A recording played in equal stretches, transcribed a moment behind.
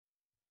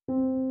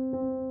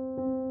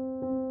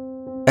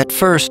At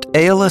first,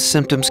 ALS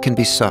symptoms can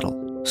be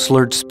subtle: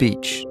 slurred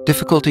speech,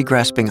 difficulty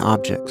grasping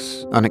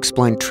objects,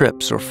 unexplained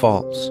trips or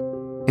falls.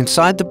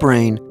 Inside the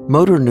brain,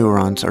 motor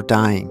neurons are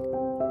dying.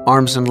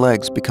 Arms and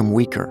legs become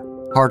weaker,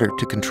 harder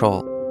to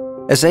control.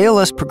 As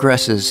ALS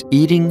progresses,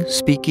 eating,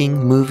 speaking,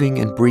 moving,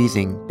 and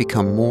breathing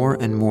become more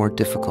and more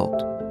difficult.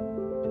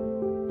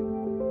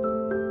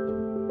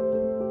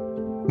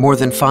 More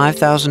than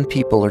 5,000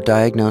 people are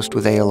diagnosed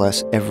with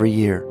ALS every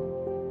year.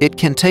 It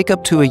can take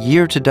up to a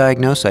year to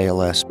diagnose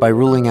ALS by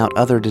ruling out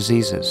other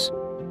diseases.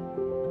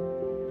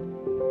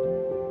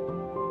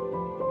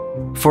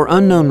 For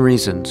unknown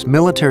reasons,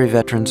 military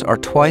veterans are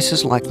twice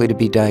as likely to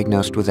be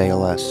diagnosed with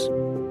ALS.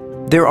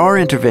 There are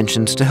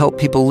interventions to help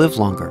people live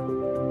longer.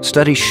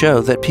 Studies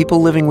show that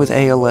people living with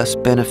ALS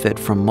benefit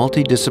from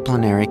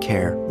multidisciplinary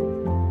care.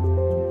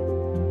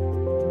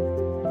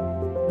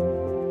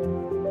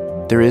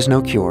 There is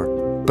no cure,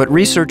 but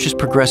research is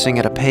progressing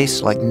at a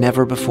pace like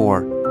never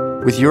before.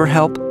 With your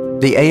help,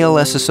 the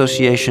ALS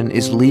Association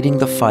is leading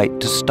the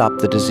fight to stop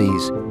the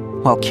disease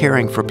while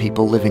caring for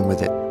people living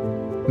with it.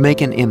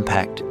 Make an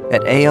impact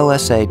at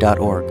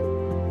alsa.org.